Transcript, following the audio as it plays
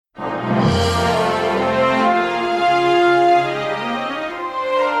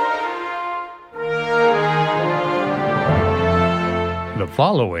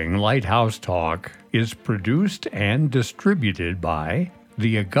following Lighthouse Talk is produced and distributed by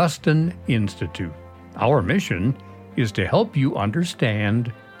the Augustine Institute. Our mission is to help you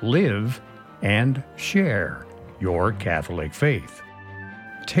understand, live, and share your Catholic faith.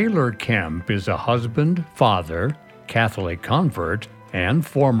 Taylor Kemp is a husband, father, Catholic convert, and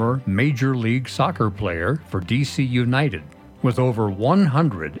former Major League Soccer player for DC United, with over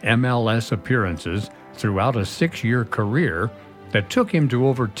 100 MLS appearances throughout a 6-year career that took him to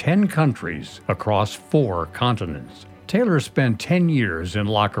over 10 countries across 4 continents. Taylor spent 10 years in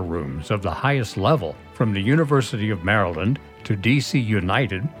locker rooms of the highest level, from the University of Maryland to DC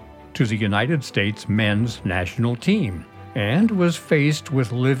United to the United States men's national team, and was faced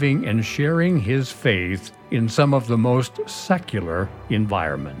with living and sharing his faith in some of the most secular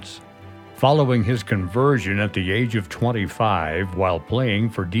environments. Following his conversion at the age of 25 while playing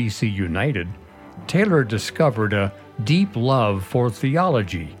for DC United, Taylor discovered a deep love for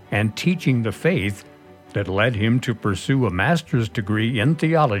theology and teaching the faith that led him to pursue a master's degree in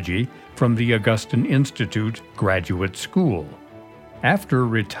theology from the Augustine Institute Graduate School. After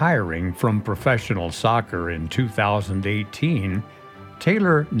retiring from professional soccer in 2018,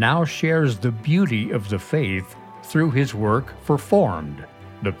 Taylor now shares the beauty of the faith through his work for Formed,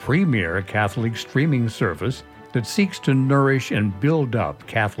 the premier Catholic streaming service that seeks to nourish and build up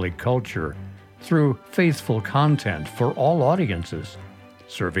Catholic culture through faithful content for all audiences,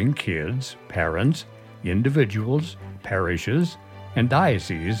 serving kids, parents, individuals, parishes, and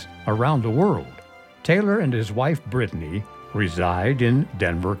dioceses around the world. Taylor and his wife Brittany reside in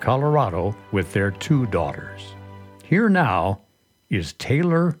Denver, Colorado with their 2 daughters. Here now is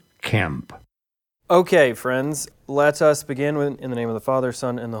Taylor Kemp. Okay, friends, let us begin in the name of the Father,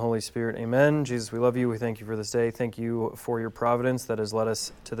 Son, and the Holy Spirit. Amen. Jesus, we love you. We thank you for this day. Thank you for your providence that has led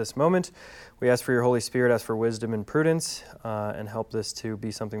us to this moment. We ask for your Holy Spirit, ask for wisdom and prudence, and help this to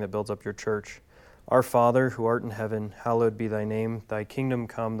be something that builds up your church. Our Father, who art in heaven, hallowed be thy name. Thy kingdom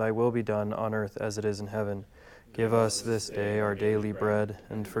come, thy will be done on earth as it is in heaven. Give us this day our daily bread,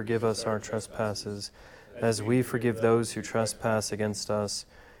 and forgive us our trespasses, as we forgive those who trespass against us.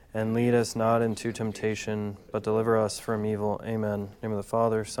 And lead us not into temptation, but deliver us from evil. Amen. In the name of the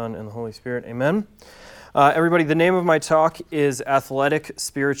Father, Son, and the Holy Spirit. Amen. Everybody, the name of my talk is Athletic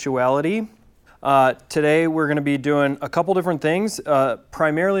Spirituality. Today we're going to be doing a couple different things.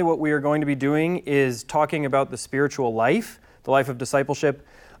 Primarily what we are going to be doing is talking about the spiritual life, the life of discipleship,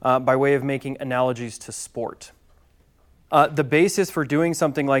 by way of making analogies to sport. The basis for doing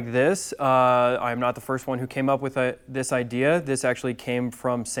something like this, I'm not the first one who came up with this idea. This actually came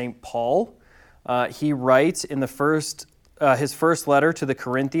from St. Paul. He writes in his first letter to the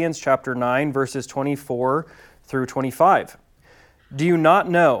Corinthians, chapter 9, verses 24 through 25. Do you not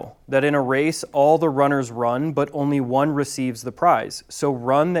know that in a race all the runners run, but only one receives the prize? So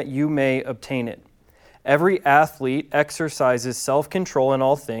run that you may obtain it. Every athlete exercises self-control in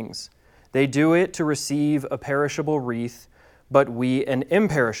all things. They do it to receive a perishable wreath, but we an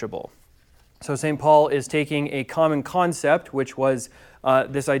imperishable. So St. Paul is taking a common concept, which was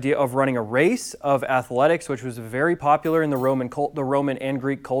this idea of running a race of athletics, which was very popular in the Roman and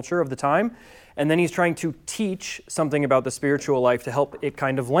Greek culture of the time. And then he's trying to teach something about the spiritual life to help it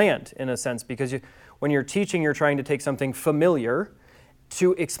kind of land, in a sense, because when you're teaching, you're trying to take something familiar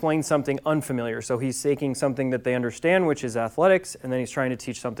to explain something unfamiliar. So he's taking something that they understand, which is athletics, and then he's trying to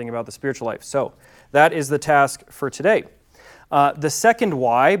teach something about the spiritual life. So that is the task for today. The second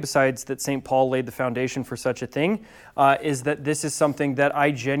why, besides that St. Paul laid the foundation for such a thing, is that this is something that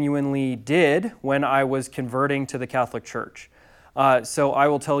I genuinely did when I was converting to the Catholic Church. So I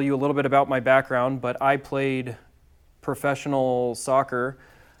will tell you a little bit about my background, but I played professional soccer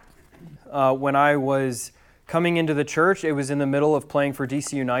when I was coming into the church. It was in the middle of playing for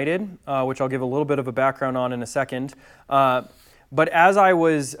DC United, which I'll give a little bit of a background on in a second. But as I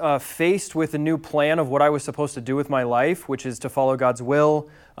was faced with a new plan of what I was supposed to do with my life, which is to follow God's will,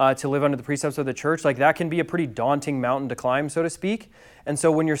 to live under the precepts of the church, like that can be a pretty daunting mountain to climb, so to speak. And so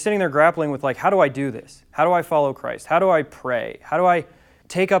when you're sitting there grappling with, like, how do I do this? How do I follow Christ? How do I pray? How do I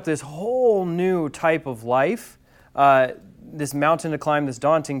take up this whole new type of life, this mountain to climb, this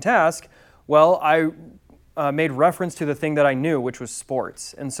daunting task? Well, I made reference to the thing that I knew, which was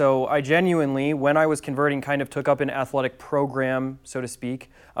sports. And so I genuinely, when I was converting, kind of took up an athletic program, so to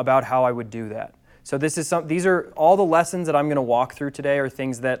speak, about how I would do that. So these are all the lessons that I'm going to walk through today are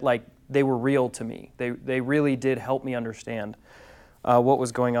things that, like, they were real to me. They really did help me understand what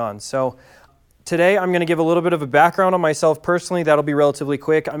was going on. So Today, I'm going to give a little bit of a background on myself personally. That'll be relatively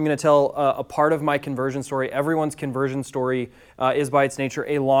quick. I'm going to tell a part of my conversion story. Everyone's conversion story is by its nature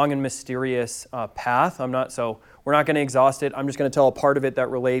a long and mysterious path. We're not going to exhaust it. I'm just going to tell a part of it that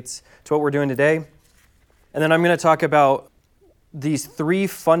relates to what we're doing today. And then I'm going to talk about these three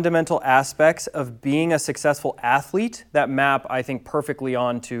fundamental aspects of being a successful athlete that map, I think, perfectly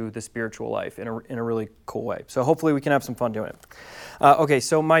onto the spiritual life in a really cool way. So hopefully we can have some fun doing it. Okay,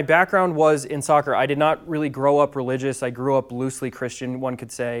 so my background was in soccer. I did not really grow up religious. I grew up loosely Christian, one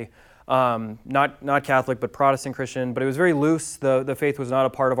could say. Not Catholic, but Protestant Christian. But it was very loose. The faith was not a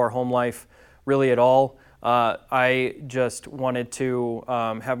part of our home life really at all. I just wanted to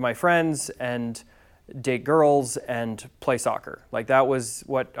have my friends and date girls and play soccer. Like that was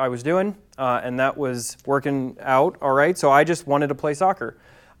what I was doing, and that was working out all right. So I just wanted to play soccer.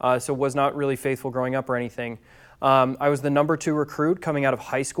 So was not really faithful growing up or anything. I was the number 2 recruit coming out of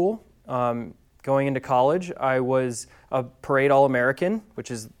high school. Going into college, I was a parade All-American,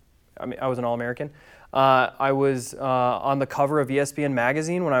 I was an All-American. I was on the cover of ESPN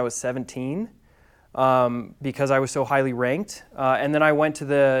magazine when I was 17. Because I was so highly ranked. And then I went to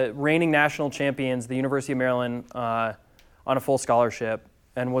the reigning national champions, the University of Maryland, on a full scholarship,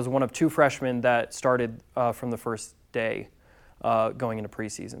 and was one of 2 freshmen that started from the first day going into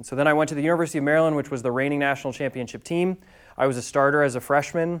preseason. So then I went to the University of Maryland, which was the reigning national championship team. I was a starter as a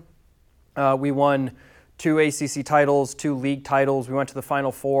freshman. We won 2 ACC titles, 2 league titles. We went to the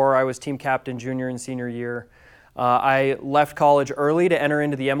Final Four. I was team captain junior and senior year. I left college early to enter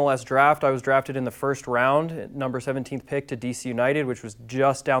into the MLS draft. I was drafted in the first round, number 17th pick to DC United, which was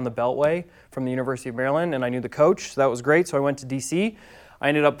just down the Beltway from the University of Maryland, and I knew the coach, so that was great. So I went to DC. I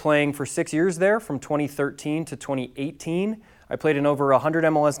ended up playing for 6 years there, from 2013 to 2018. I played in over 100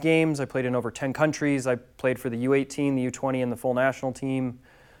 MLS games. I played in over 10 countries. I played for the U18, the U20, and the full national team,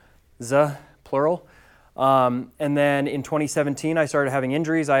 plural. And then in 2017, I started having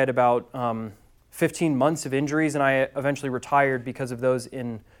injuries. I had about 15 months of injuries, and I eventually retired because of those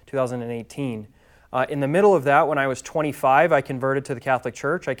in 2018. In the middle of that, when I was 25, I converted to the Catholic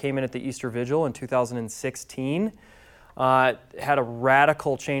Church. I came in at the Easter Vigil in 2016. Had a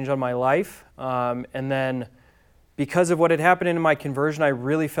radical change on my life. And then because of what had happened in my conversion, I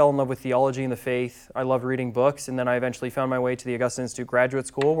really fell in love with theology and the faith. I love reading books, and then I eventually found my way to the Augustine Institute Graduate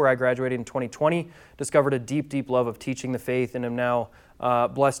School, where I graduated in 2020, discovered a deep, deep love of teaching the faith, and am now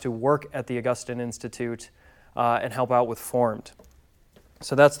blessed to work at the Augustine Institute and help out with Formed.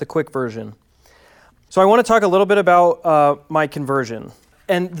 So that's the quick version. So I want to talk a little bit about my conversion.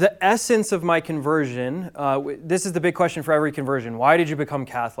 And the essence of my conversion, this is the big question for every conversion. Why did you become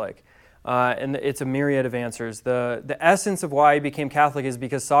Catholic? And it's a myriad of answers. The essence of why I became Catholic is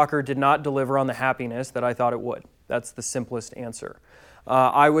because soccer did not deliver on the happiness that I thought it would. That's the simplest answer.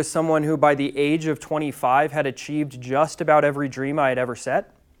 I was someone who, by the age of 25, had achieved just about every dream I had ever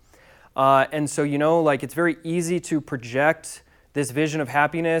set. And so, it's very easy to project this vision of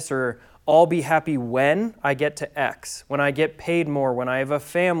happiness, or I'll be happy when I get to X, when I get paid more, when I have a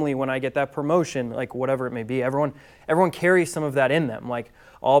family, when I get that promotion, like whatever it may be. Everyone carries some of that in them, like,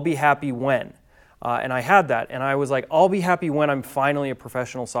 I'll be happy when. And I had that, and I was like, I'll be happy when I'm finally a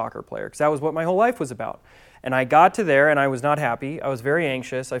professional soccer player, because that was what my whole life was about. And I got to there, and I was not happy. I was very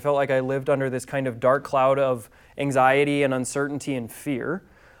anxious. I felt like I lived under this kind of dark cloud of anxiety and uncertainty and fear.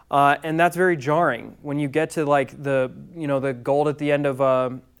 And that's very jarring when you get to the gold at the end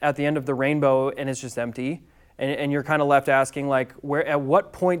of the rainbow, and it's just empty, and you're kind of left asking, at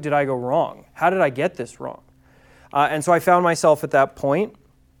what point did I go wrong? How did I get this wrong? And so I found myself at that point.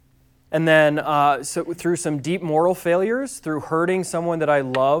 And then through some deep moral failures, through hurting someone that I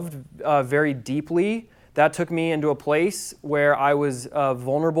loved very deeply, that took me into a place where I was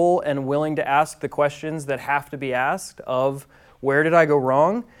vulnerable and willing to ask the questions that have to be asked of where did I go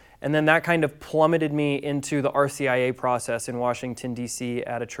wrong? And then that kind of plummeted me into the RCIA process in Washington, D.C.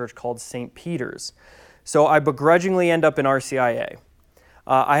 at a church called St. Peter's. So I begrudgingly end up in RCIA.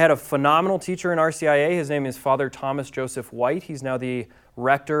 I had a phenomenal teacher in RCIA. His name is Father Thomas Joseph White. He's now the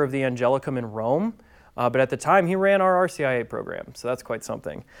rector of the Angelicum in Rome. But at the time, he ran our RCIA program, so that's quite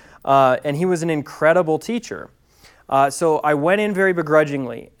something. And he was an incredible teacher. So I went in very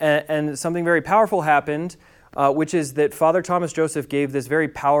begrudgingly, and something very powerful happened, which is that Father Thomas Joseph gave this very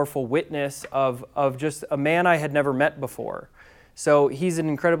powerful witness of just a man I had never met before. So he's an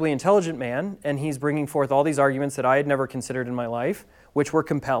incredibly intelligent man, and he's bringing forth all these arguments that I had never considered in my life, which were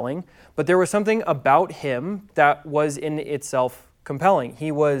compelling. But there was something about him that was in itself compelling.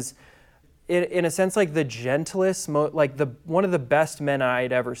 He was, in a sense, like the gentlest, one of the best men I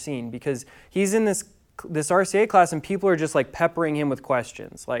had ever seen, because he's in this RCA class, and people are just like peppering him with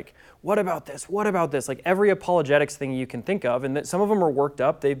questions like, what about this? What about this? Like every apologetics thing you can think of. And that some of them are worked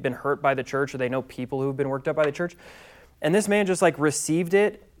up. They've been hurt by the church, or they know people who've been worked up by the church. And this man just like received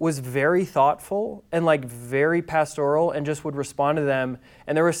it, was very thoughtful and like very pastoral, and just would respond to them.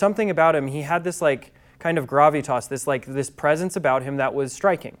 And there was something about him. He had this like kind of gravitas, this presence about him that was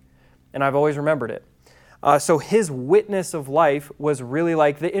striking. And I've always remembered it. So his witness of life was really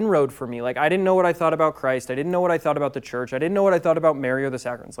like the inroad for me. Like I didn't know what I thought about Christ. I didn't know what I thought about the church. I didn't know what I thought about Mary or the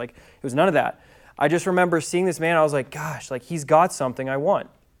sacraments. Like it was none of that. I just remember seeing this man. I was like, gosh, like he's got something I want.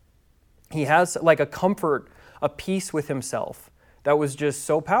 He has like a comfort, a peace with himself that was just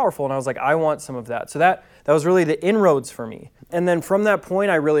so powerful. And I was like, I want some of that. So that was really the inroads for me. And then from that point,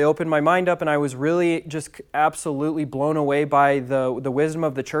 I really opened my mind up, and I was really just absolutely blown away by the wisdom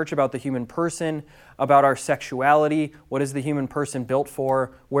of the church about the human person, about our sexuality, what is the human person built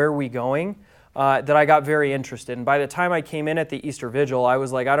for, where are we going, that I got very interested. And by the time I came in at the Easter Vigil, I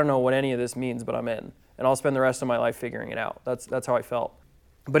was like, I don't know what any of this means, but I'm in. And I'll spend the rest of my life figuring it out. That's how I felt.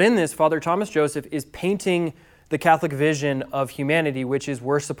 But in this, Father Thomas Joseph is painting the Catholic vision of humanity, which is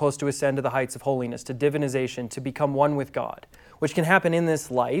we're supposed to ascend to the heights of holiness, to divinization, to become one with God, which can happen in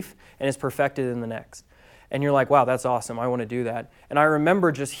this life and is perfected in the next. And you're like, wow, that's awesome. I want to do that. And I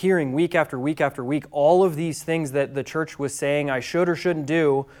remember just hearing week after week after week all of these things that the church was saying I should or shouldn't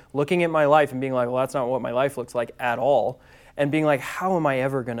do, looking at my life and being like, well, that's not what my life looks like at all. And being like, how am I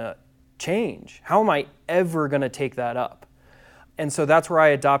ever going to change? How am I ever going to take that up? And so that's where I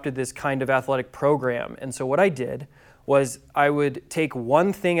adopted this kind of athletic program. And so what I did was I would take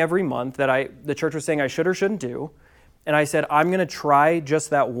one thing every month that the church was saying I should or shouldn't do, and I said, I'm going to try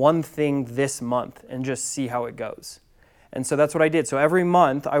just that one thing this month and just see how it goes. And so that's what I did. So every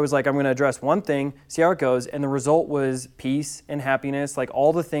month I was like, I'm going to address one thing, see how it goes, and the result was peace and happiness, like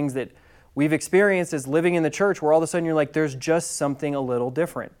all the things that we've experienced as living in the church, where all of a sudden you're like, there's just something a little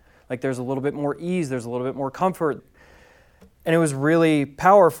different. Like there's a little bit more ease, there's a little bit more comfort. And it was really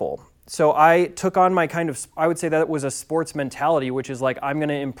powerful. So I took on my I would say that it was a sports mentality, which is like, I'm going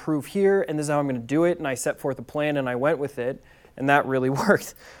to improve here, and this is how I'm going to do it. And I set forth a plan, and I went with it, and that really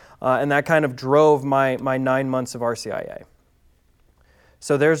worked. And that kind of drove my 9 months of RCIA.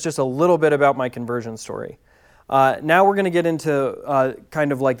 So there's just a little bit about my conversion story. Now we're going to get into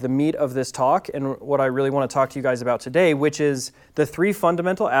kind of like the meat of this talk and what I really want to talk to you guys about today, which is the 3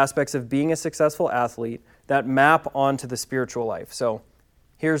 fundamental aspects of being a successful athlete that map onto the spiritual life. So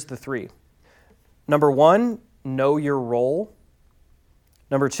here's the 3. Number 1, know your role.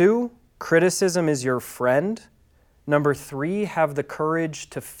 Number 2, criticism is your friend. Number 3, have the courage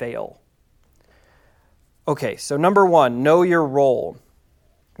to fail. Okay, so number 1, know your role.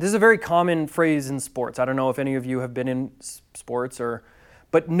 This is a very common phrase in sports. I don't know if any of you have been in sports,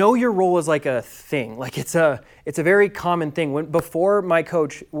 but know your role is like a thing. Like it's a very common thing. Before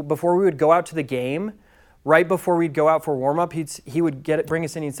we would go out to the game, right before we'd go out for warm-up, he would bring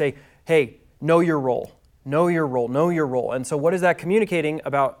us in and say, hey, know your role, know your role, know your role. And so what is that communicating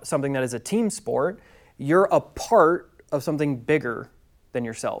about something that is a team sport? You're a part of something bigger than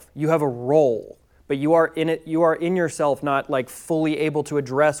yourself. You have a role, but you are in it. You are in yourself, not like fully able to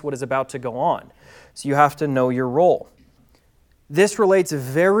address what is about to go on. So you have to know your role. This relates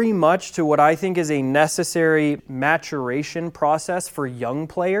very much to what I think is a necessary maturation process for young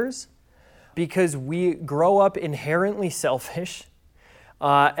players, because we grow up inherently selfish,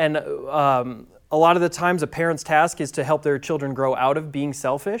 and a lot of the times a parent's task is to help their children grow out of being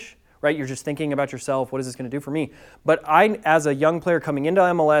selfish, right? You're just thinking about yourself, what is this going to do for me? But I, as a young player coming into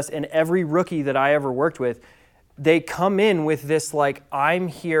MLS, and every rookie that I ever worked with, they come in with this like,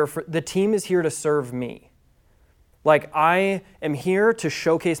 the team is here to serve me. Like I am here to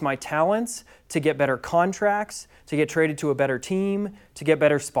showcase my talents, to get better contracts, to get traded to a better team, to get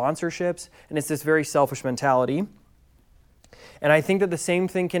better sponsorships. And it's this very selfish mentality. And I think that the same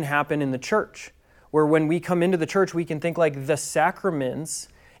thing can happen in the church, where when we come into the church, we can think like the sacraments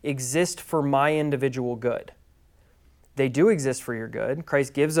exist for my individual good. They do exist for your good.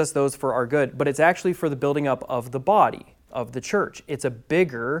 Christ gives us those for our good, but it's actually for the building up of the body, of the church. It's a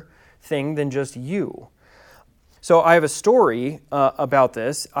bigger thing than just you. So I have a story about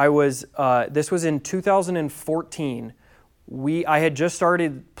this. This was in 2014. I had just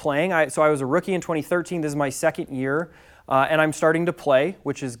started playing. So I was a rookie in 2013. This is my second year, and I'm starting to play,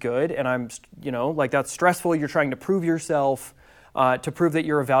 which is good. And I'm, like that's stressful. You're trying to prove yourself, to prove that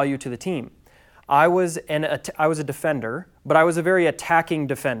you're of value to the team. I was a defender, but I was a very attacking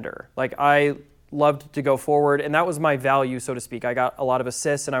defender. Like I loved to go forward, and that was my value, so to speak. I got a lot of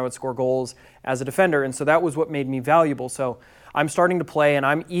assists, and I would score goals as a defender, and so that was what made me valuable. So I'm starting to play, and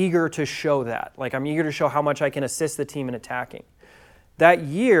I'm eager to show that. Like, I'm eager to show how much I can assist the team in attacking. That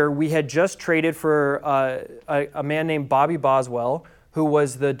year, we had just traded for a man named Bobby Boswell, who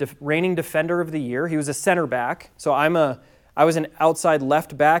was the reigning defender of the year. He was a center back, so I was an outside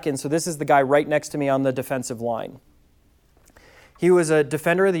left back, and so this is the guy right next to me on the defensive line. He was a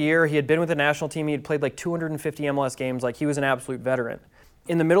defender of the year. He had been with the national team. He had played like 250 MLS games. Like, he was an absolute veteran.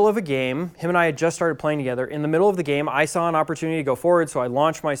 In the middle of a game, him and I had just started playing together. In the middle of the game, I saw an opportunity to go forward, so I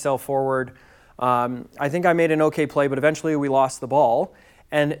launched myself forward. I think I made an okay play, but eventually we lost the ball.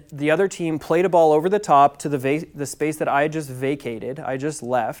 And the other team played a ball over the top to the space that I had just vacated. I just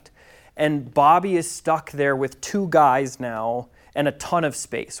left. And Bobby is stuck there with two guys now and a ton of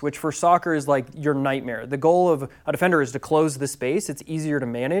space, which for soccer is like your nightmare. The goal of a defender is to close the space. It's easier to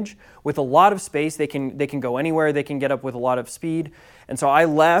manage. With a lot of space, they can go anywhere. They can get up with a lot of speed. And so I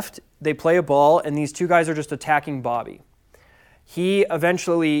left, they play a ball, and these two guys are just attacking Bobby. He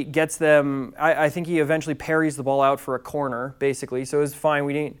eventually gets them, I think he eventually parries the ball out for a corner, basically. So it was fine.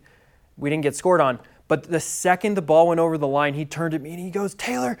 We didn't get scored on. But the second the ball went over the line, he turned at me and he goes,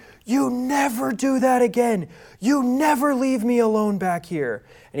 "Taylor, you never do that again. You never leave me alone back here."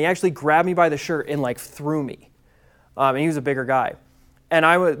 And he actually grabbed me by the shirt and like threw me. And he was a bigger guy. And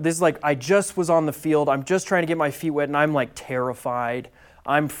I just was on the field. I'm just trying to get my feet wet, and I'm like terrified.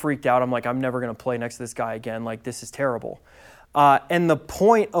 I'm freaked out. I'm like, I'm never going to play next to this guy again. Like, this is terrible. And the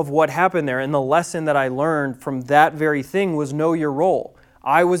point of what happened there and the lesson that I learned from that very thing was know your role.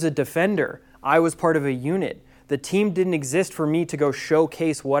 I was a defender. I was part of a unit. The team didn't exist for me to go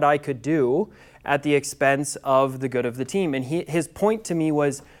showcase what I could do at the expense of the good of the team. And his point to me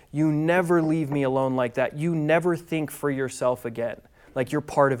was, you never leave me alone like that. You never think for yourself again, like you're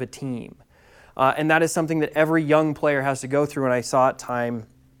part of a team. And that is something that every young player has to go through, and I saw it time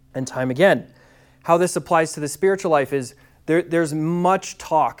and time again. How this applies to the spiritual life is, there's much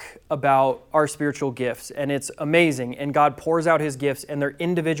talk about our spiritual gifts, and it's amazing. And God pours out his gifts, and they're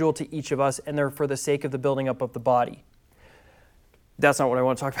individual to each of us, and they're for the sake of the building up of the body. That's not what I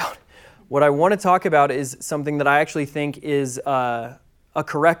want to talk about. What I want to talk about is something that I actually think is a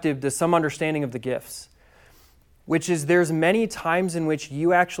corrective to some understanding of the gifts, which is there's many times in which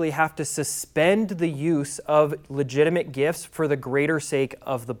you actually have to suspend the use of legitimate gifts for the greater sake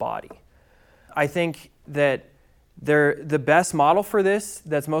of the body. I think that the best model for this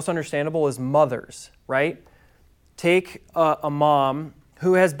that's most understandable is mothers, right? Take a mom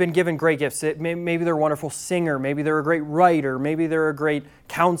who has been given great gifts. Maybe they're a wonderful singer, maybe they're a great writer, maybe they're a great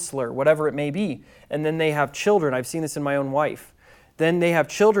counselor, whatever it may be. And then they have children. I've seen this in my own wife. Then they have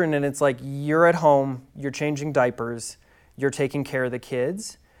children, and it's like, you're at home, you're changing diapers, you're taking care of the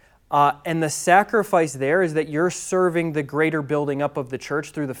kids. And the sacrifice there is that you're serving the greater building up of the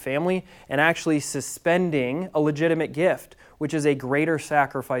church through the family and actually suspending a legitimate gift, which is a greater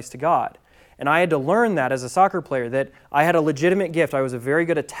sacrifice to God. And I had to learn that as a soccer player, that I had a legitimate gift. I was a very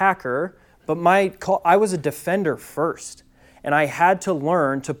good attacker, but I was a defender first. And I had to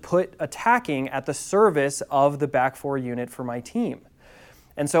learn to put attacking at the service of the back four unit for my team.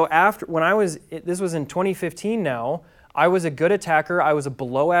 And so this was in 2015 now, I was a good attacker, I was a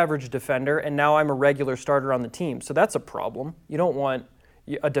below average defender, and now I'm a regular starter on the team. So that's a problem. You don't want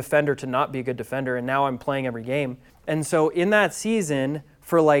a defender to not be a good defender, and now I'm playing every game. And so in that season,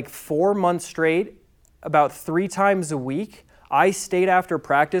 for like 4 months straight, about 3 times a week, I stayed after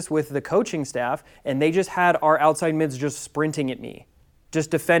practice with the coaching staff, and they just had our outside mids just sprinting at me,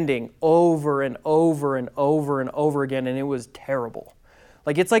 just defending over and over and over and over again, and it was terrible.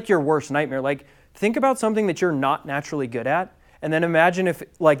 Like, it's like your worst nightmare. Like, think about something that you're not naturally good at, and then imagine if,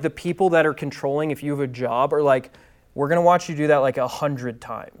 like, the people that are controlling, if you have a job, are like, we're going to watch you do that like 100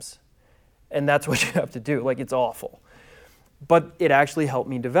 times. And that's what you have to do. Like, it's awful. But it actually helped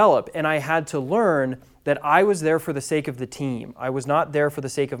me develop, and I had to learn that I was there for the sake of the team. I was not there for the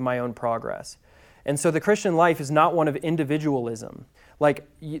sake of my own progress. And so the Christian life is not one of individualism. Like,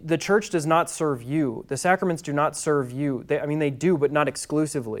 the church does not serve you. The sacraments do not serve you. They do, but not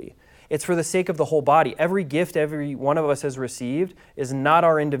exclusively. It's for the sake of the whole body. Every gift every one of us has received is not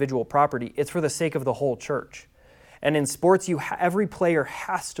our individual property. It's for the sake of the whole church. And in sports, every player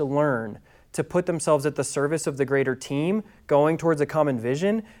has to learn to put themselves at the service of the greater team, going towards a common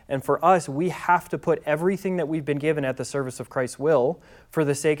vision. And for us, we have to put everything that we've been given at the service of Christ's will for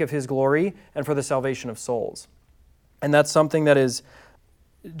the sake of his glory and for the salvation of souls. And that's something that is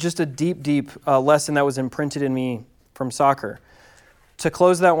just a deep, deep lesson that was imprinted in me from soccer. To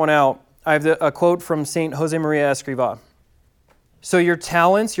close that one out, I have a quote from St. Jose Maria Escrivá. So your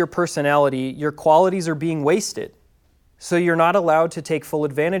talents, your personality, your qualities are being wasted. So you're not allowed to take full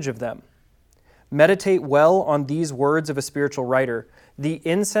advantage of them. Meditate well on these words of a spiritual writer. The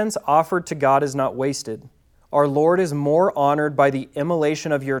incense offered to God is not wasted. Our Lord is more honored by the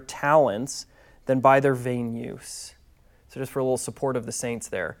immolation of your talents than by their vain use. So just for a little support of the saints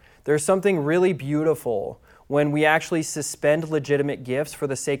there. There's something really beautiful when we actually suspend legitimate gifts for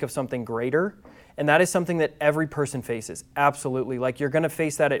the sake of something greater. And that is something that every person faces. Absolutely. Like you're going to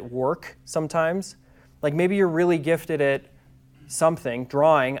face that at work sometimes. Like maybe you're really gifted at something,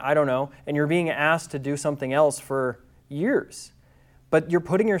 drawing, I don't know, and you're being asked to do something else for years. But you're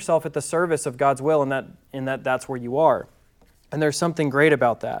putting yourself at the service of God's will, and that's where you are. And there's something great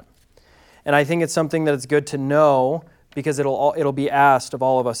about that. And I think it's something that it's good to know because it'll be asked of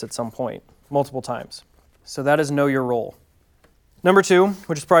all of us at some point, multiple times. So that is know your role. Number 2,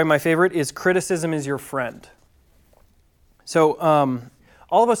 which is probably my favorite, is criticism is your friend. So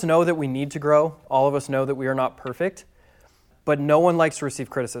all of us know that we need to grow. All of us know that we are not perfect. But no one likes to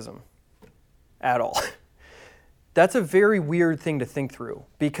receive criticism at all. That's a very weird thing to think through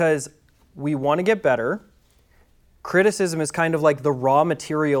because we want to get better. Criticism is kind of like the raw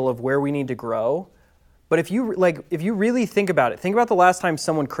material of where we need to grow. But if you really think about it, think about the last time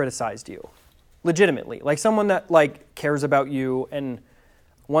someone criticized you, legitimately, like someone that cares about you and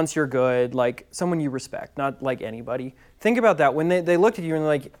wants your good, like someone you respect, not like anybody. Think about that when they looked at you and they're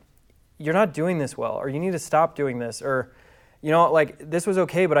like, you're not doing this well, or you need to stop doing this, or this was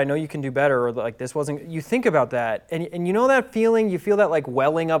okay, but I know you can do better, or like this wasn't. You think about that, and you know that feeling, you feel that like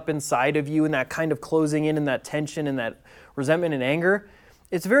welling up inside of you and that kind of closing in and that tension and that resentment and anger.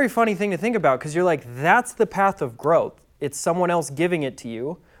 It's a very funny thing to think about because you're like, that's the path of growth. It's someone else giving it to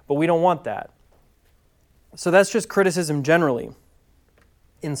you, but we don't want that. So that's just criticism generally.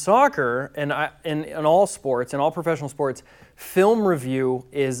 In soccer and in all sports, in all professional sports, film review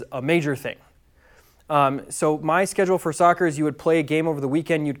is a major thing. So my schedule for soccer is you would play a game over the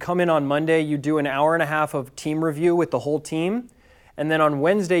weekend. You'd come in on Monday. You'd do an hour and a half of team review with the whole team. And then on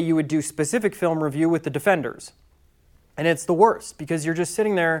Wednesday, you would do specific film review with the defenders. And it's the worst because you're just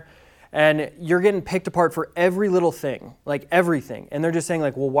sitting there and you're getting picked apart for every little thing, like everything. And they're just saying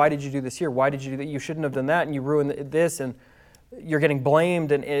like, well, why did you do this here? Why did you do that? You shouldn't have done that. And you ruined this. And you're getting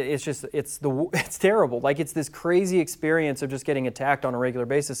blamed. And it's terrible. Like it's this crazy experience of just getting attacked on a regular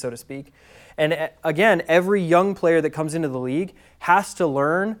basis, so to speak. And again, every young player that comes into the league has to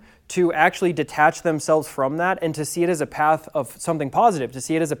learn to actually detach themselves from that and to see it as a path of something positive, to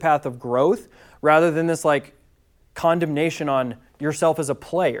see it as a path of growth rather than this like condemnation on yourself as a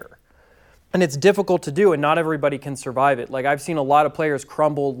player. And it's difficult to do, and not everybody can survive it. Like I've seen a lot of players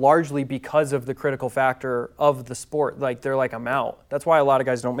crumble largely because of the critical factor of the sport. Like they're like, I'm out. That's why a lot of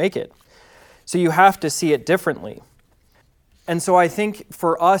guys don't make it. So you have to see it differently. And so I think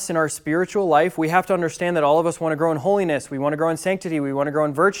for us in our spiritual life, we have to understand that all of us want to grow in holiness. We want to grow in sanctity. We want to grow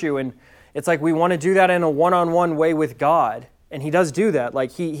in virtue. And it's like we want to do that in a one-on-one way with God. And He does do that.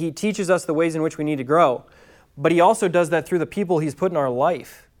 Like He teaches us the ways in which we need to grow. But He also does that through the people He's put in our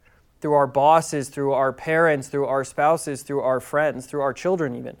life. Through our bosses, through our parents, through our spouses, through our friends, through our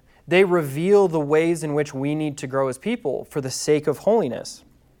children even. They reveal the ways in which we need to grow as people for the sake of holiness.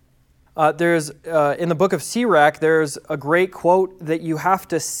 There's in the book of Sirach, there's a great quote that you have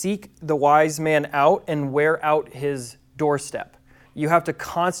to seek the wise man out and wear out his doorstep. You have to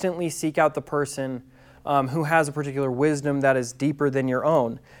constantly seek out the person who has a particular wisdom that is deeper than your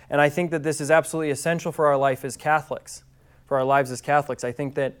own. And I think that this is absolutely essential for our life as Catholics, for our lives as Catholics. I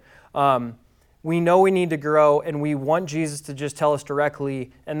think that we know we need to grow and we want Jesus to just tell us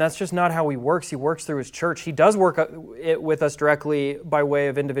directly, and that's just not how He works. He works through His church. He does work it with us directly by way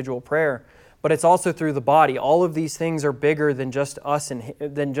of individual prayer, but it's also through the body. All of these things are bigger than just us and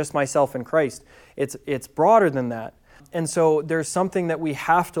than just myself and Christ. It's broader than that. And so there's something that we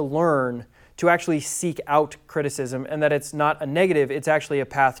have to learn to actually seek out criticism, and that it's not a negative, it's actually a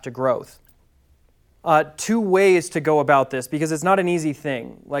path to growth. 2 ways to go about this, because it's not an easy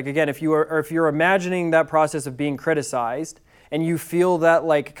thing. Like again, if you're imagining that process of being criticized and you feel that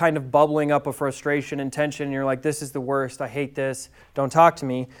like kind of bubbling up of frustration and tension, and you're like, this is the worst, I hate this, don't talk to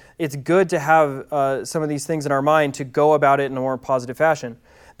me, it's good to have some of these things in our mind to go about it in a more positive fashion.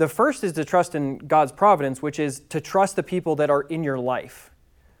 The first is to trust in God's providence, which is to trust the people that are in your life.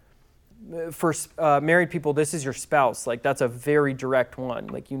 For married people, this is your spouse. Like that's a very direct one.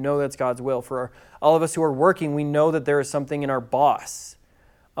 Like you know that's God's will. For all of us who are working, we know that there is something in our boss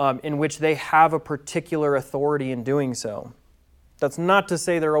in which they have a particular authority in doing so. That's not to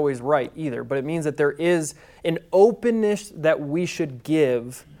say they're always right either, but it means that there is an openness that we should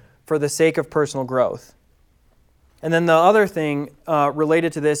give for the sake of personal growth. And then the other thing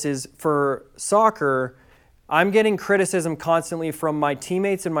related to this is for soccer, I'm getting criticism constantly from my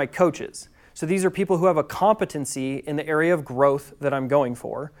teammates and my coaches. So these are people who have a competency in the area of growth that I'm going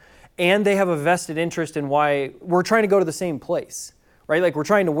for, and they have a vested interest in why we're trying to go to the same place, right? Like we're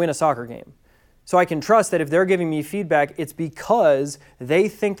trying to win a soccer game. So I can trust that if they're giving me feedback, it's because they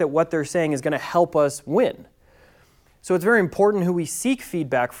think that what they're saying is going to help us win. So it's very important who we seek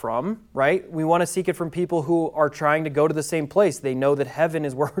feedback from, right? We want to seek it from people who are trying to go to the same place. They know that heaven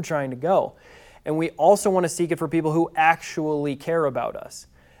is where we're trying to go. And we also want to seek it for people who actually care about us,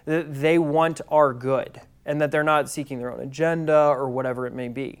 that they want our good, and that they're not seeking their own agenda or whatever it may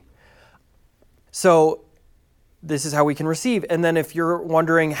be. So this is how we can receive. And then if you're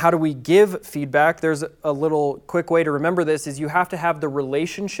wondering how do we give feedback, there's a little quick way to remember this is you have to have the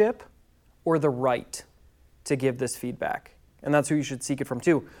relationship or the right to give this feedback. And that's who you should seek it from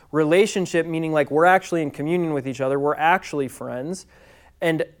too. Relationship meaning like we're actually in communion with each other, we're actually friends.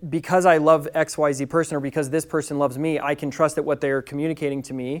 And because I love XYZ person or because this person loves me, I can trust that what they're communicating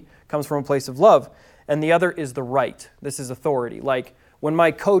to me comes from a place of love. And the other is the right. This is authority. Like when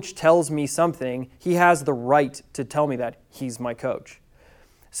my coach tells me something, he has the right to tell me that. He's my coach.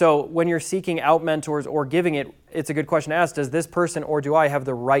 So when you're seeking out mentors or giving it, it's a good question to ask, does this person or do I have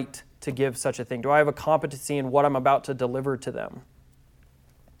the right to give such a thing? Do I have a competency in what I'm about to deliver to them?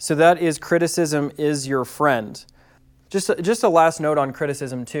 So that is criticism is your friend. Just a last note on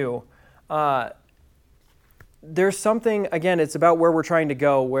criticism too. There's something, again, it's about where we're trying to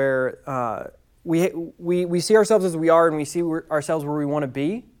go, where we see ourselves as we are and we see ourselves where we want to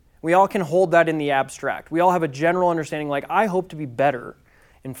be. We all can hold that in the abstract. We all have a general understanding like, I hope to be better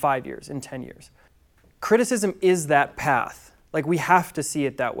in 5 years, in 10 years. Criticism is that path. Like we have to see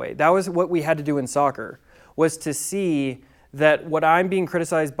it that way. That was what we had to do in soccer, was to see that what I'm being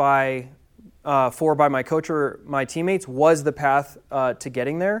criticized by my coach or my teammates was the path to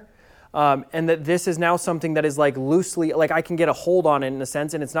getting there. And that this is now something that is like loosely, like I can get a hold on it in a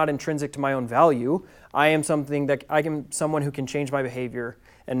sense, and it's not intrinsic to my own value. I am someone who can change my behavior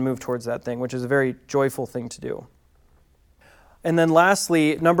and move towards that thing, which is a very joyful thing to do. And then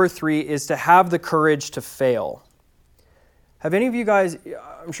lastly, number 3 is to have the courage to fail. Have any of you guys,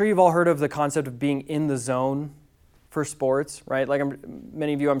 I'm sure you've all heard of the concept of being in the zone for sports, right? Like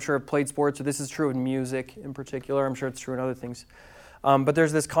many of you, I'm sure, have played sports, so this is true in music in particular. I'm sure it's true in other things. But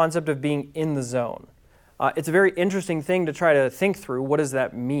there's this concept of being in the zone. It's a very interesting thing to try to think through. What does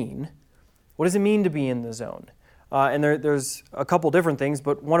that mean? What does it mean to be in the zone? And there's a couple different things,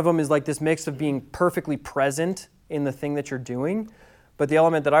 but one of them is like this mix of being perfectly present in the thing that you're doing. But the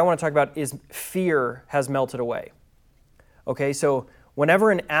element that I want to talk about is fear has melted away. Okay, so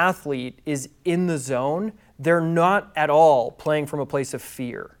whenever an athlete is in the zone, they're not at all playing from a place of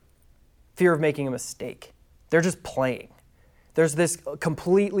fear of making a mistake. They're just playing. There's this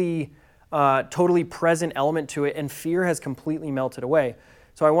completely, totally present element to it, and fear has completely melted away.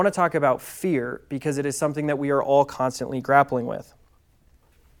 So I want to talk about fear because it is something that we are all constantly grappling with.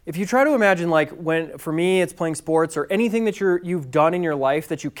 If you try to imagine, like for me, it's playing sports or anything that you've done in your life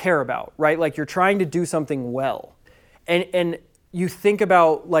that you care about, right? Like you're trying to do something well. And you think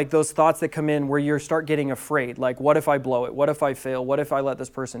about like those thoughts that come in where you start getting afraid. Like, what if I blow it? What if I fail? What if I let this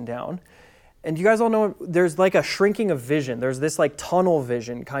person down? And you guys all know there's like a shrinking of vision. There's this like tunnel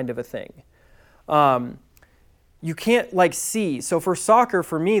vision kind of a thing. You can't like see. So for soccer,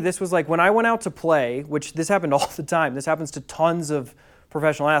 for me, this was like when I went out to play, which this happened all the time. This happens to tons of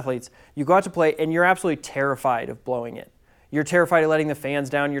professional athletes. You go out to play and you're absolutely terrified of blowing it. You're terrified of letting the fans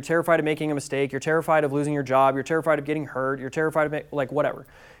down. You're terrified of making a mistake. You're terrified of losing your job. You're terrified of getting hurt. You're terrified of whatever.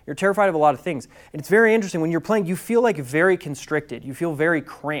 You're terrified of a lot of things. And it's very interesting. When you're playing, you feel like very constricted. You feel very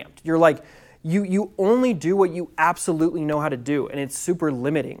cramped. You're like, you only do what you absolutely know how to do. And it's super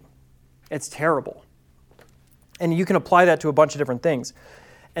limiting. It's terrible. And you can apply that to a bunch of different things.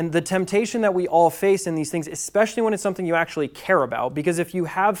 And the temptation that we all face in these things, especially when it's something you actually care about, because if you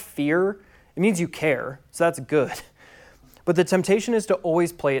have fear, it means you care. So that's good. But the temptation is to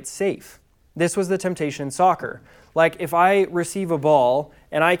always play it safe. This was the temptation in soccer. Like if I receive a ball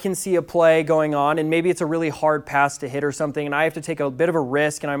and I can see a play going on and maybe it's a really hard pass to hit or something and I have to take a bit of a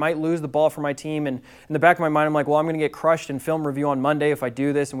risk and I might lose the ball for my team, and in the back of my mind I'm like, well, I'm going to get crushed in film review on Monday if I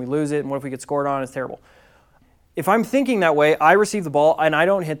do this and we lose it, and what if we get scored on? It's terrible. If I'm thinking that way, I receive the ball and I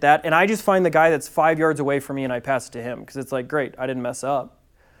don't hit that and I just find the guy that's 5 yards away from me and I pass it to him because it's like, great, I didn't mess up.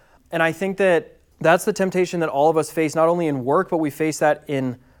 And I think that's the temptation that all of us face, not only in work, but we face that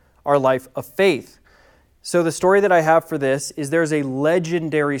in our life of faith. So the story that I have for this is there's a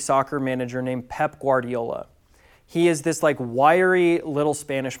legendary soccer manager named Pep Guardiola. He is this like wiry little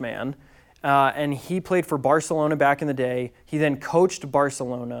Spanish man. and he played for Barcelona back in the day. He then coached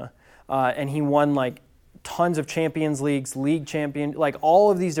Barcelona, and he won like tons of Champions Leagues, league champion, like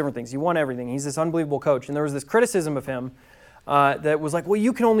all of these different things. He won everything. He's this unbelievable coach. And there was this criticism of him that was like, well,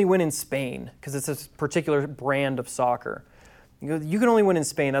 you can only win in Spain because it's this particular brand of soccer. You can only win in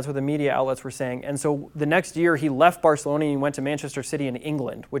Spain. That's what the media outlets were saying. And so the next year he left Barcelona and he went to Manchester City in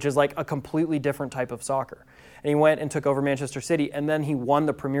England, which is like a completely different type of soccer. And he went and took over Manchester City, and then he won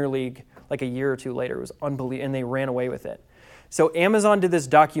the Premier League like a year or two later. It was unbelievable, and they ran away with it. So Amazon did this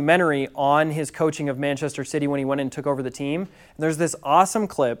documentary on his coaching of Manchester City when he went and took over the team. And there's this awesome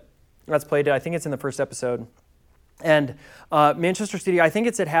clip that's played, I think it's in the first episode. And Manchester City, I think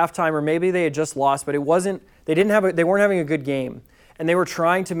it's at halftime, or maybe they had just lost, but it wasn't. They weren't having a good game, and they were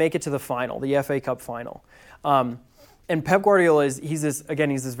trying to make it to the final, the FA Cup final. And Pep Guardiola he's this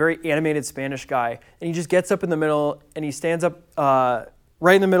very animated Spanish guy, and he just gets up in the middle and he stands up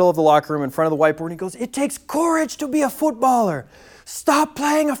right in the middle of the locker room in front of the whiteboard, and he goes, "It takes courage to be a footballer. Stop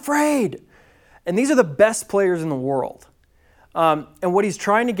playing afraid." And these are the best players in the world. And what he's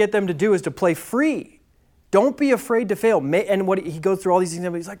trying to get them to do is to play free. Don't be afraid to fail. And what he goes through all these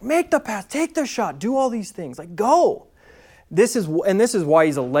examples. He's like, make the pass, take the shot, do all these things. Like, go. This is why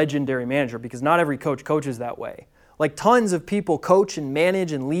he's a legendary manager, because not every coach coaches that way. Like, tons of people coach and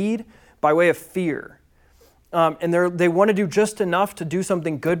manage and lead by way of fear. And they want to do just enough to do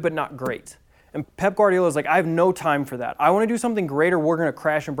something good but not great. And Pep Guardiola is like, I have no time for that. I want to do something great, or we're going to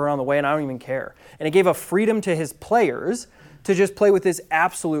crash and burn on the way, and I don't even care. And it gave a freedom to his players to just play with this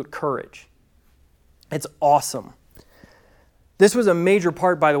absolute courage. It's awesome. This was a major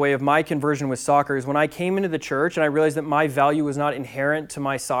part, by the way, of my conversion with soccer, is when I came into the church and I realized that my value was not inherent to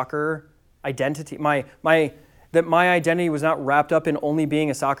my soccer identity. That my identity was not wrapped up in only being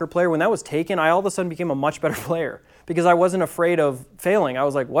a soccer player. When that was taken, I all of a sudden became a much better player because I wasn't afraid of failing. I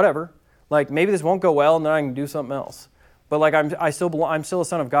was like, whatever. Like, maybe this won't go well, and then I can do something else. But like, I'm still a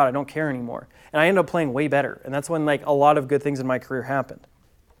son of God. I don't care anymore. And I ended up playing way better. And that's when like a lot of good things in my career happened.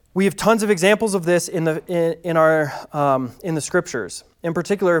 We have tons of examples of this in the scriptures. In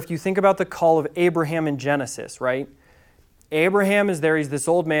particular, if you think about the call of Abraham in Genesis, right? Abraham is there. He's this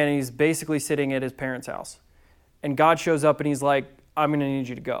old man, and he's basically sitting at his parents' house. And God shows up, and he's like, I'm going to need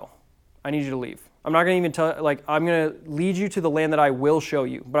you to go. I need you to leave. I'm not going to even tell, like, I'm going to lead you to the land that I will show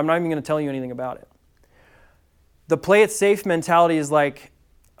you, but I'm not even going to tell you anything about it. The play it safe mentality is like,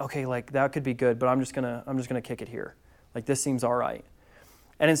 okay, like that could be good, but I'm just gonna kick it here. Like, this seems all right.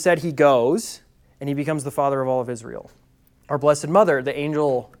 And instead he goes and he becomes the father of all of Israel. Our Blessed Mother, the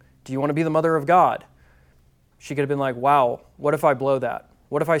angel, do you want to be the mother of God? She could have been like, wow, what if I blow that?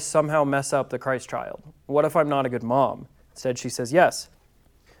 What if I somehow mess up the Christ child? What if I'm not a good mom? Instead she says yes.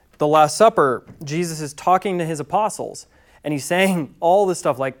 The Last Supper, Jesus is talking to his apostles and he's saying all this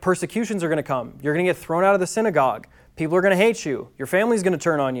stuff like persecutions are going to come. You're going to get thrown out of the synagogue. People are going to hate you. Your family's going to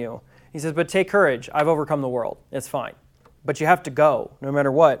turn on you. He says, but take courage. I've overcome the world. It's fine. But you have to go, no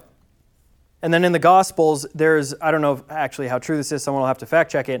matter what. And then in the Gospels, I don't know actually how true this is. Someone will have to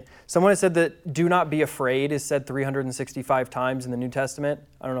fact check it. Someone has said that do not be afraid is said 365 times in the New Testament.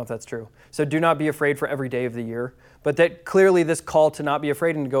 I don't know if that's true. So do not be afraid for every day of the year. But that clearly this call to not be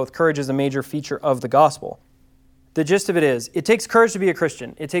afraid and to go with courage is a major feature of the gospel. The gist of it is, it takes courage to be a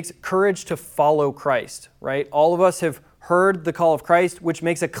Christian. It takes courage to follow Christ, right? All of us have heard the call of Christ, which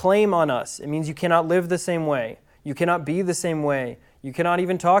makes a claim on us. It means you cannot live the same way. You cannot be the same way. You cannot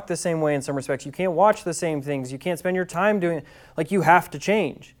even talk the same way in some respects. You can't watch the same things. You can't spend your time doing it. Like, you have to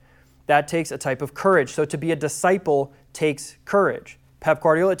change. That takes a type of courage. So to be a disciple takes courage. Pep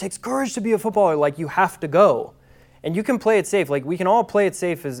Guardiola, it takes courage to be a footballer. Like, you have to go. And you can play it safe. Like, we can all play it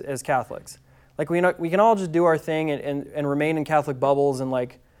safe as Catholics. Like, we can all just do our thing and remain in Catholic bubbles and,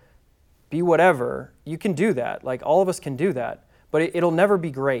 like, be whatever. You can do that. Like, all of us can do that. But it'll never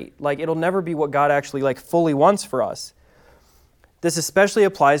be great. Like, it'll never be what God actually, like, fully wants for us. This especially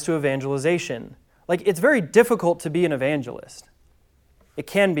applies to evangelization. Like, it's very difficult to be an evangelist. It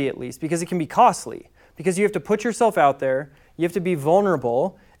can be, at least, because it can be costly. Because you have to put yourself out there, you have to be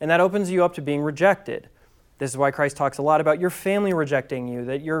vulnerable, and that opens you up to being rejected. This is why Christ talks a lot about your family rejecting you,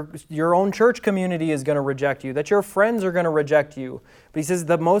 that your own church community is going to reject you, that your friends are going to reject you. But he says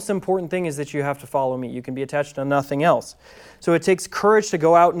the most important thing is that you have to follow me. You can be attached to nothing else. So it takes courage to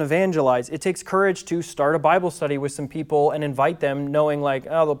go out and evangelize. It takes courage to start a Bible study with some people and invite them, knowing like,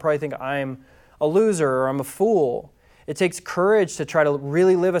 oh, they'll probably think I'm a loser or I'm a fool. It takes courage to try to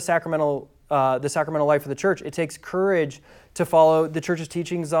really live the sacramental life of the church. It takes courage to follow the church's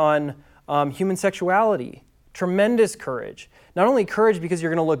teachings on human sexuality. Tremendous courage. Not only courage because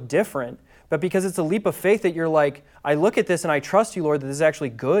you're going to look different, but because it's a leap of faith that you're like, I look at this and I trust you, Lord, that this is actually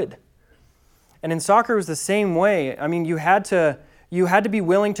good. And in soccer, it was the same way. I mean, you had to be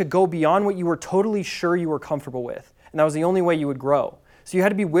willing to go beyond what you were totally sure you were comfortable with. And that was the only way you would grow. So you had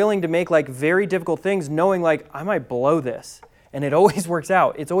to be willing to make like very difficult things, knowing like, I might blow this. And it always works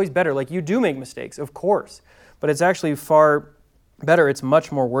out. It's always better. Like, you do make mistakes, of course. But it's actually far better. It's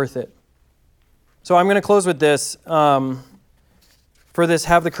much more worth it. So I'm going to close with this. For this,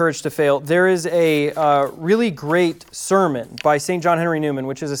 have the courage to fail. There is a really great sermon by St. John Henry Newman,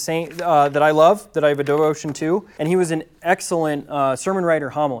 which is a saint that I love, that I have a devotion to. And he was an excellent sermon writer,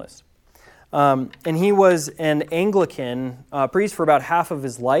 homilist. And he was an Anglican priest for about half of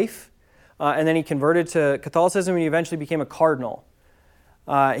his life. And then he converted to Catholicism, and he eventually became a cardinal.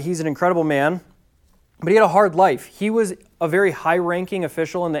 He's an incredible man, but he had a hard life. He was a very high-ranking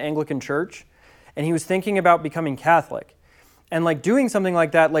official in the Anglican Church, and he was thinking about becoming Catholic. And like doing something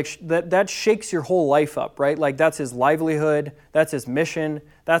like that, like that shakes your whole life up, right? Like that's his livelihood, that's his mission,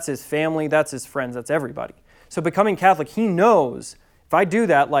 that's his family, that's his friends, that's everybody. So becoming Catholic, he knows if I do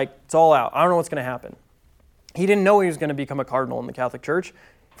that, like it's all out. I don't know what's going to happen. He didn't know he was going to become a cardinal in the Catholic Church.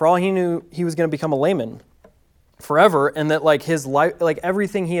 For all he knew, he was going to become a layman forever, and that like his life, like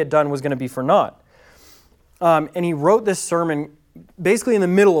everything he had done was going to be for naught. And he wrote this sermon basically in the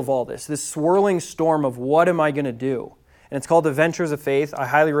middle of all this swirling storm of what am I going to do? And it's called The Ventures of Faith. I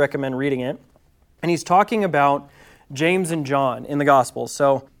highly recommend reading it. And he's talking about James and John in the Gospels.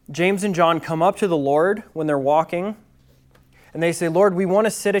 So James and John come up to the Lord when they're walking, and they say, Lord, we want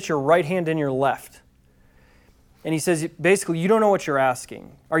to sit at your right hand and your left. And he says, basically, you don't know what you're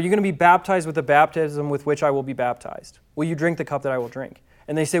asking. Are you going to be baptized with the baptism with which I will be baptized? Will you drink the cup that I will drink?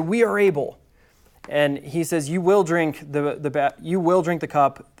 And they say, we are able. And he says, you will drink the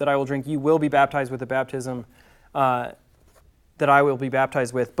cup that I will drink. You will be baptized with the baptism that I will be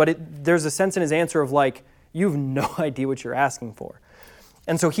baptized with. But there's a sense in his answer of like, you have no idea what you're asking for.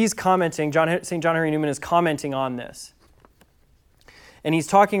 And so he's commenting, St. John Henry Newman is commenting on this. And he's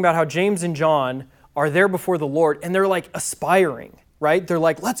talking about how James and John are there before the Lord, and they're like aspiring, right? They're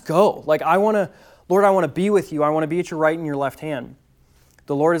like, let's go. Like, Lord, I want to be with you. I want to be at your right and your left hand.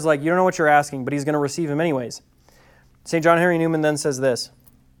 The Lord is like, you don't know what you're asking, but he's going to receive him anyways. St. John Henry Newman then says this,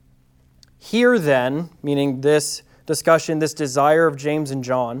 here then, meaning this discussion, this desire of James and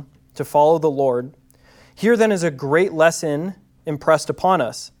John to follow the Lord, here then is a great lesson impressed upon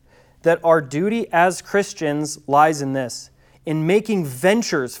us, that our duty as Christians lies in this, in making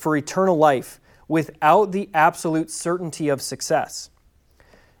ventures for eternal life without the absolute certainty of success.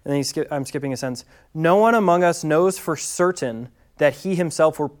 And then I'm skipping a sentence. No one among us knows for certain that he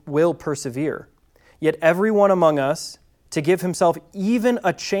himself will persevere. Yet every one among us, to give himself even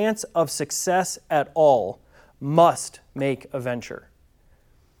a chance of success at all, must make a venture.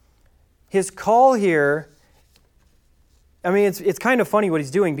 His call here, I mean, it's kind of funny what he's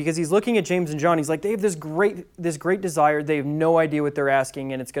doing, because he's looking at James and John. He's like, they have this great desire. They have no idea what they're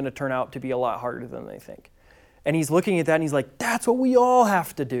asking, and it's going to turn out to be a lot harder than they think. And he's looking at that, and he's like, that's what we all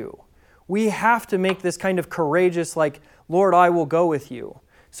have to do. We have to make this kind of courageous, like, Lord, I will go with you.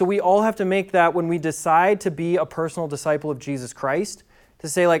 So we all have to make that when we decide to be a personal disciple of Jesus Christ, to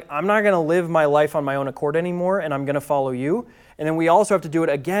say, like, I'm not going to live my life on my own accord anymore, and I'm going to follow you. And then we also have to do it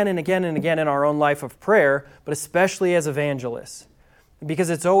again and again and again in our own life of prayer, but especially as evangelists, because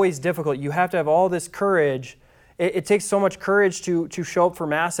it's always difficult. You have to have all this courage. It takes so much courage to show up for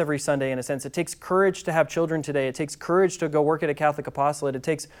Mass every Sunday, in a sense. It takes courage to have children today. It takes courage to go work at a Catholic apostolate. It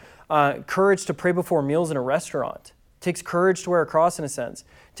takes courage to pray before meals in a restaurant. It takes courage to wear a cross, in a sense.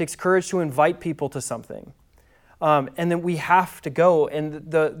 It takes courage to invite people to something. And then we have to go.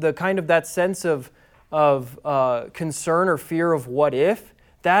 And the kind of that sense of concern or fear of what if,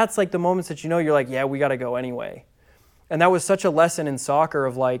 that's like the moments that you're like, yeah, we got to go anyway. And that was such a lesson in soccer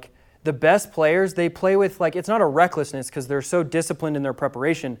of like, the best players, they play with like, it's not a recklessness because they're so disciplined in their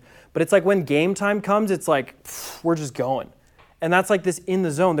preparation, but it's like when game time comes, it's like, we're just going. And that's like this in the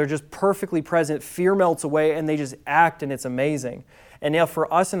zone. They're just perfectly present. Fear melts away and they just act, and it's amazing. And now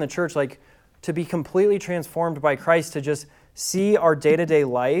for us in the church, like to be completely transformed by Christ, to just see our day-to-day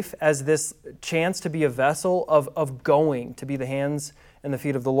life as this chance to be a vessel of going, to be the hands and the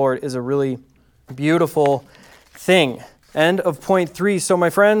feet of the Lord, is a really beautiful thing. End of point 3. So my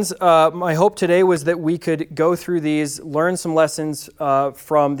friends, my hope today was that we could go through these, learn some lessons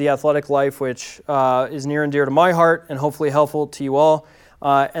from the athletic life, which is near and dear to my heart and hopefully helpful to you all.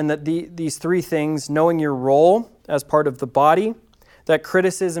 And that these 3 things, knowing your role as part of the body, that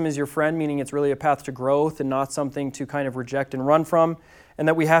criticism is your friend, meaning it's really a path to growth and not something to kind of reject and run from, and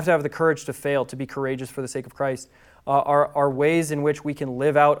that we have to have the courage to fail, to be courageous for the sake of Christ, are ways in which we can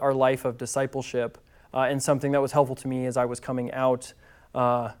live out our life of discipleship. And something that was helpful to me as I was coming out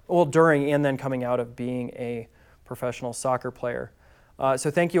during and then coming out of being a professional soccer player.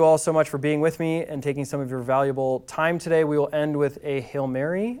 So thank you all so much for being with me and taking some of your valuable time today. We will end with a Hail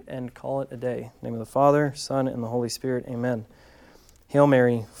Mary and call it a day. In the name of the Father, Son, and the Holy Spirit. Amen. Hail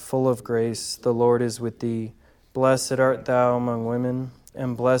Mary, full of grace, the Lord is with thee. Blessed art thou among women,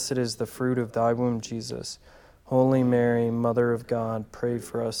 and blessed is the fruit of thy womb, Jesus. Holy Mary, Mother of God, pray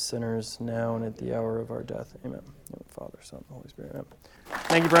for us sinners, now and at the hour of our death. Amen. In the name of the Father, Son, and the Holy Spirit. Amen.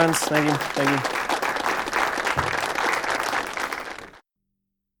 Thank you, friends. Thank you. Thank you.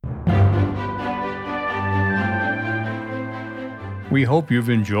 We hope you've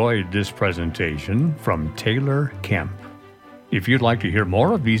enjoyed this presentation from Taylor Kemp. If you'd like to hear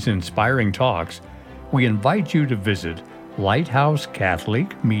more of these inspiring talks, we invite you to visit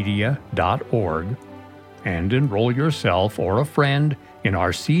lighthousecatholicmedia.org and enroll yourself or a friend in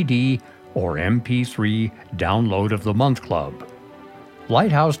our CD or MP3 Download of the Month Club.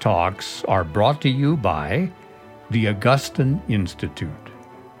 Lighthouse Talks are brought to you by the Augustine Institute.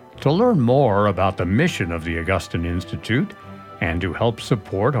 To learn more about the mission of the Augustine Institute and to help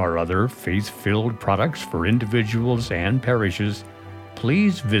support our other faith-filled products for individuals and parishes,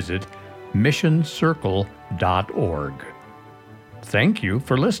 please visit missioncircle.org. Thank you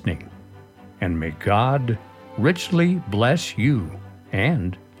for listening, and may God richly bless you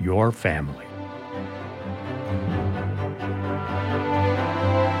and your family.